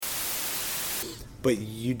but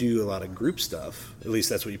you do a lot of group stuff. At least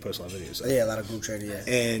that's what you post a lot of videos of. Yeah, a lot of group training, yeah.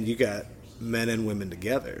 And you got men and women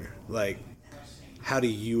together. Like, how do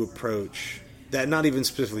you approach that? Not even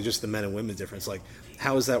specifically just the men and women difference. Like,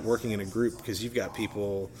 how is that working in a group? Because you've got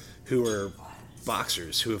people who are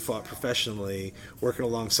boxers who have fought professionally, working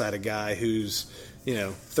alongside a guy who's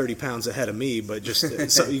 30 pounds ahead of me, but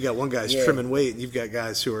just so you got one guy's trimming weight, and you've got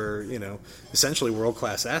guys who are essentially world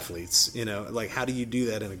class athletes. Like, how do you do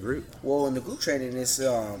that in a group? Well, in the group training, it's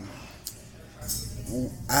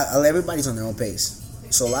everybody's on their own pace.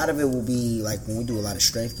 So a lot of it will be like when we do a lot of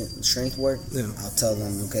strength work. Yeah. I'll tell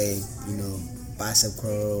them, okay, bicep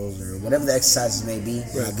curls or whatever the exercises may be.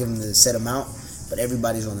 Right. I'll give them the set amount, but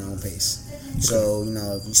everybody's on their own pace. So,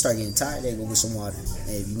 if you start getting tired, go get some water.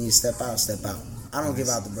 Hey, if you need to step out, step out. I don't give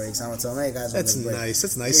out the breaks. I don't tell them, hey, guys, that's nice.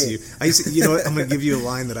 That's nice of you. I used to, what? I'm going to give you a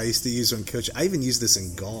line that I used to use when coach. I even used this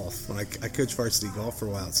in golf. When I coached varsity golf for a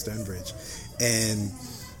while at Stonebridge. And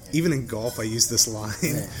even in golf, I use this line.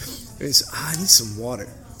 Yeah. It's, I need some water.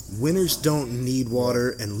 Winners don't need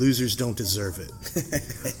water, and losers don't deserve it.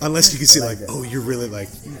 Unless you can see, oh, you're really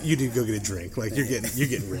you need to go get a drink. Like you're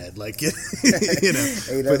getting red. Like Hey,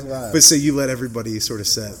 but so you let everybody sort of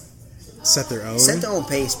set their own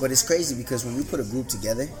pace. But it's crazy because when we put a group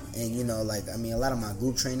together, and a lot of my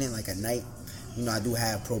group training, like at night, I do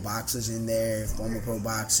have pro boxers in there, former pro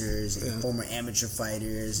boxers, and former amateur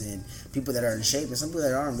fighters, and people that are in shape, and some people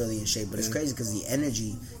that aren't really in shape. But it's crazy because the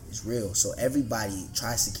energy is real. So everybody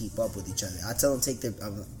tries to keep up with each other. I tell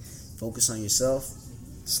them, focus on yourself.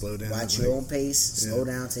 Slow down. Watch your own pace. Slow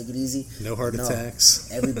down. Take it easy. No heart attacks.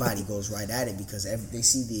 Everybody goes right at it because they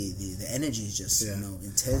see the energy is just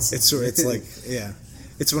intense. It's like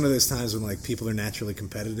It's one of those times when people are naturally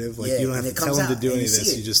competitive. You don't have to tell them to do any of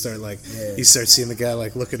this. You just start you start seeing the guy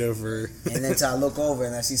look it over. And then I look over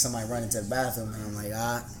and I see somebody running to the bathroom and I'm like,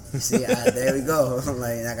 there we go. I'm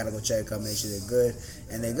like, I gotta go check up, make sure they're good,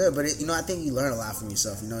 and they're good. But I think you learn a lot from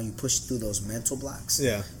yourself. You push through those mental blocks.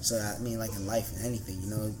 Yeah. So like in life and anything,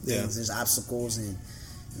 there's obstacles and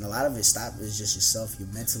a lot of it is just yourself. You're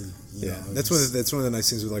mentally. That's one of the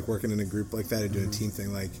nice things with working in a group like that or doing a team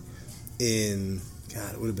thing.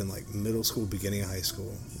 God, it would have been middle school, beginning of high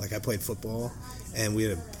school. I played football, and we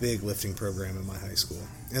had a big lifting program in my high school.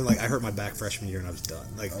 And I hurt my back freshman year, and I was done.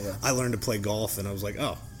 I learned to play golf, and I was like,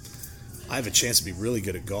 oh, I have a chance to be really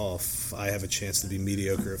good at golf. I have a chance to be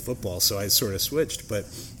mediocre at football. So I sort of switched. But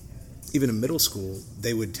even in middle school,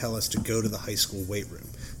 they would tell us to go to the high school weight room.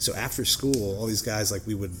 So after school, all these guys,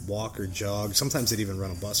 we would walk or jog. Sometimes they'd even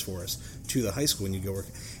run a bus for us to the high school when you go work.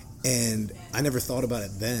 And I never thought about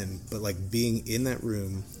it then, but being in that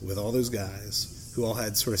room with all those guys who all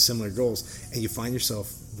had sort of similar goals, and you find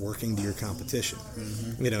yourself working to your competition.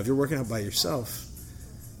 Mm-hmm. If you're working out by yourself,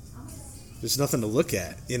 there's nothing to look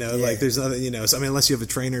at. There's nothing. Unless you have a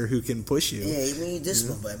trainer who can push you. Yeah, you need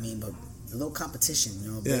discipline, but a little competition,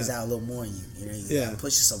 brings out a little more in you. You gotta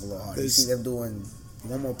push yourself a little harder. You see them doing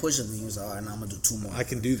one more push-up and you was and I'm gonna do two more. I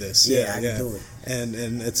can do this. I can do it.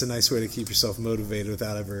 And it's a nice way to keep yourself motivated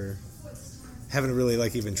without ever having to really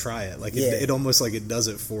even try it. It almost it does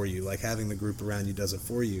it for you. Having the group around you does it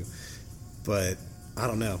for you. But I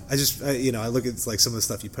don't know. I look at some of the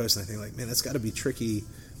stuff you post and I think man, that's got to be tricky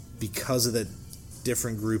because of the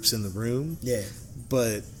different groups in the room. Yeah.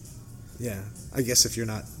 But I guess if you're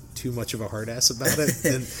not too much of a hard ass about it,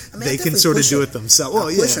 then they can sort of do it themselves. Well,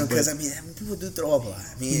 because people do throw up a lot.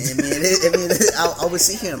 I was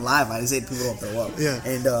see here live. I just say people don't throw up. Yeah,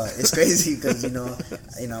 and it's crazy because I'm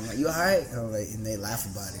like, you all right? And they laugh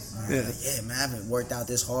about it. Man, I haven't worked out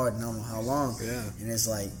this hard in I don't know how long. Yeah, and it's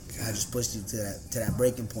I just pushed you to that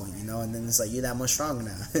breaking point, and then it's you're that much stronger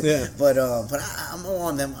now. Yeah, but I'm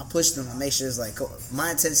on them. I push them. I make sure it's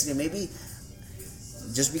my intensity maybe.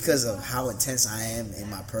 Just because of how intense I am in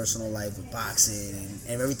my personal life with boxing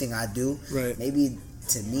and everything I do, right? Maybe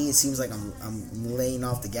to me it seems like I'm laying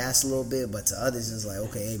off the gas a little bit, but to others it's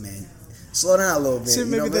okay, hey man, slow down a little bit. See,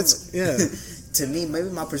 maybe to me, maybe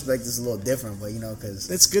my perspective is a little different, but because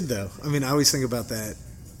that's good though. I always think about that.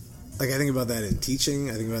 I think about that in teaching.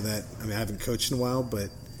 I think about that. I haven't coached in a while, but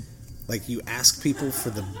you ask people for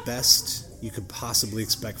the best you could possibly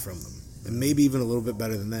expect from them, and maybe even a little bit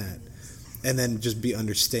better than that. And then just be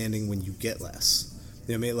understanding when you get less.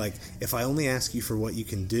 You know what I mean? If I only ask you for what you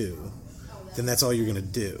can do, then that's all you're going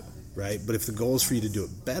to do, right? But if the goal is for you to do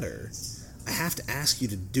it better, I have to ask you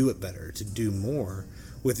to do it better, to do more,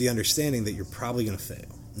 with the understanding that you're probably going to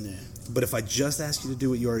fail. Yeah. But if I just ask you to do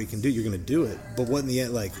what you already can do, you're going to do it. But what in the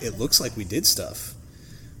end, it looks like we did stuff.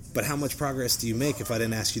 But how much progress do you make if I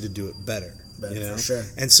didn't ask you to do it better? Better, you know, for sure.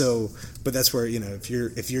 And so, but that's where, you know, if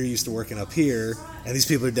you're used to working up here and these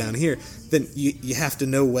people are down here, then you have to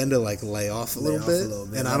know when to like lay off a little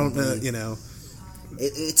bit. And I don't know, you know,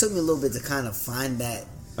 it took me a little bit to kind of find that.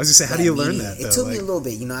 I was gonna say, how do you learn that? It took me a little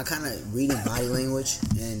bit, you know. I kind of reading body language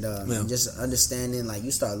and just understanding. Like,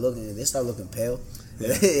 you start looking, they start looking pale.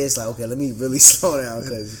 Yeah. It's like, okay, let me really slow down,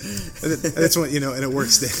 because that's what, you know, and it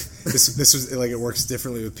works. This was like, it works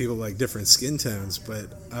differently with people like different skin tones. But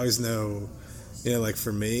I always know, you know, like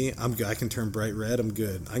for me, I can turn bright red, I'm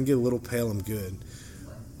good. I can get a little pale, I'm good.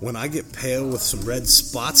 When I get pale with some red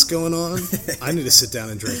spots going on, I need to sit down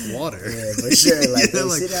and drink water. Yeah, for sure. Like, you know,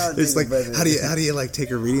 like sit down. It's like, how do you like take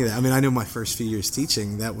a reading of that? I mean, I know my first few years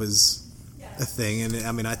teaching, that was a thing, and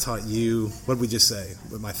I mean, I taught you. What did we just say?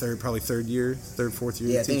 With my fourth year teaching.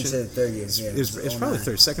 Yeah, I think you said third year. Yeah, it's probably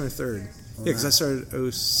second or third. Yeah, because I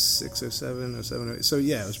started 06, 07, 07, 08. So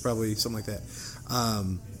yeah, it was probably something like that.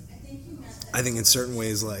 I think in certain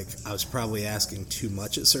ways, like, I was probably asking too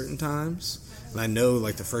much at certain times. And I know,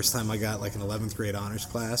 like, the first time I got, like, an 11th grade honors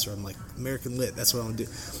class, or I'm like, American Lit, that's what I want to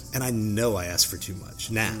do. And I know I asked for too much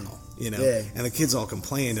now, you know? Yeah. And the kids all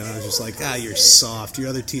complained, and I was just like, you're soft. Your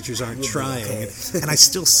other teachers aren't trying. Okay. And I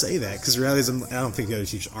still say that, because the reality is, I don't think the other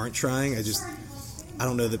teachers aren't trying. I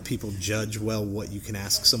don't know that people judge well what you can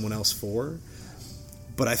ask someone else for.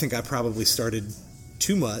 But I think I probably started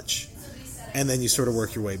too much, and then you sort of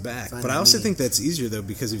work your way back. But I also think that's easier, though,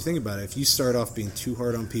 because if you think about it, if you start off being too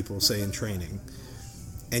hard on people, say in training,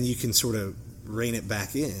 and you can sort of rein it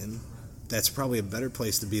back in, that's probably a better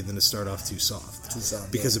place to be than to start off too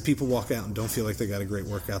soft. Because if people walk out and don't feel like they got a great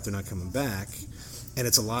workout, they're not coming back. And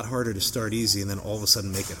it's a lot harder to start easy and then all of a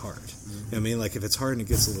sudden make it hard. Mm-hmm. You know what I mean? Like, if it's hard and it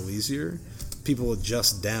gets a little easier, people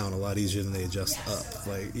adjust down a lot easier than they adjust up.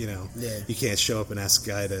 Like, you know, you can't show up and ask a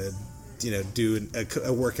guy to, you know, do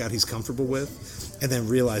a workout he's comfortable with, and then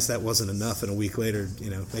realize that wasn't enough, and a week later,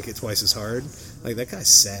 you know, make it twice as hard. Like, that guy's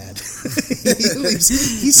sad.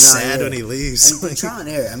 He's sad when he leaves. And trial and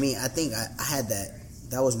error. I mean, I think I had that.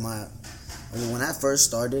 That was my. I mean, when I first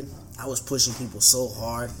started, I was pushing people so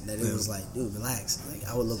hard that it was like, dude, relax. Like,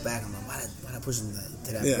 I would look back and I'm like, why did I push them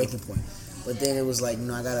to that breaking point? But then it was like, you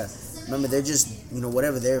know, I gotta remember, they're just, you know,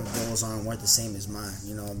 whatever their goals are weren't the same as mine.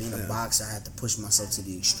 You know, being a boxer, I had to push myself to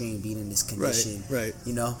the extreme, being in this condition. Right.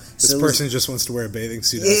 You know, this person just wants to wear a bathing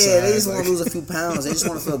suit. Yeah, they just want to lose a few pounds. They just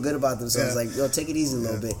want to feel good about themselves. Like, yo, take it easy a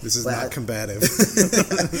little bit. This is not combative.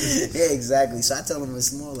 Yeah, exactly. So I tell them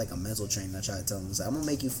it's more like a mental training. I try to tell them, I'm gonna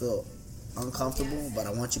make you feel uncomfortable, but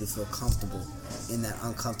I want you to feel comfortable in that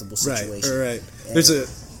uncomfortable situation. Right. There's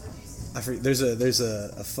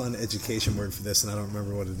a fun education word for this, and I don't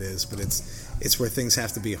remember what it is, but it's where things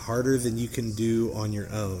have to be harder than you can do on your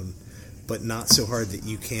own, but not so hard that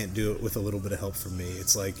you can't do it with a little bit of help from me.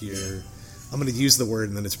 It's like I'm going to use the word,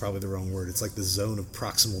 and then it's probably the wrong word. It's like the zone of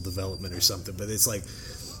proximal development or something, but it's like,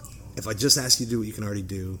 if I just ask you to do what you can already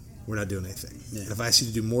do, we're not doing anything. Yeah. And if I ask you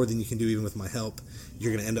to do more than you can do even with my help,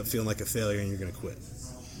 you're going to end up feeling like a failure and you're going to quit.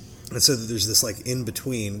 And so there's this like in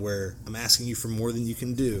between where I'm asking you for more than you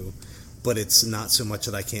can do, but it's not so much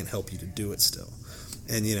that I can't help you to do it still.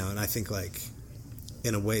 And, you know, and I think, like,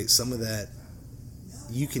 in a way, some of that,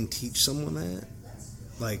 you can teach someone that,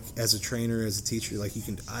 like, as a trainer, as a teacher, like, you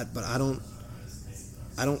can, but I don't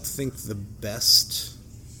think the best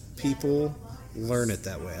people learn it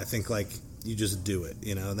that way. I think, like, you just do it,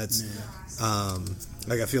 you know, and that's,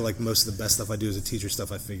 like, I feel like most of the best stuff I do as a teacher,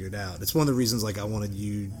 stuff I figured out. It's one of the reasons, like, I wanted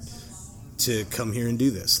you to come here and do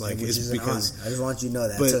this, like, is because I just want you to know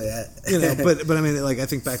that. But, you know, but I mean, like, I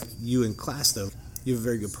think back to you in class, though, you have a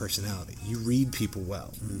very good personality. You read people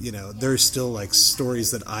well. Mm-hmm. You know, there's still like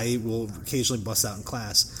stories that I will occasionally bust out in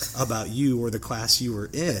class about you or the class you were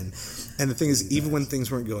in. And the thing is, even when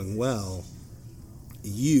things weren't going well,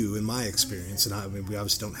 you, in my experience, and I mean, we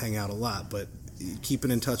obviously don't hang out a lot, but keeping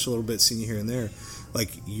in touch a little bit, seeing you here and there, like,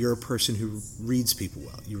 you're a person who reads people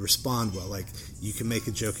well. You respond well. Like, you can make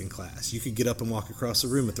a joke in class. You could get up and walk across the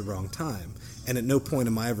room at the wrong time. And at no point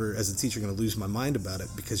am I ever, as a teacher, going to lose my mind about it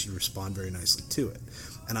because you respond very nicely to it.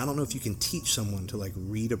 And I don't know if you can teach someone to, like,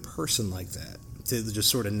 read a person like that, to just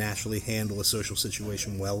sort of naturally handle a social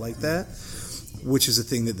situation well like that, which is a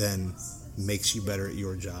thing that then makes you better at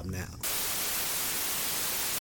your job now.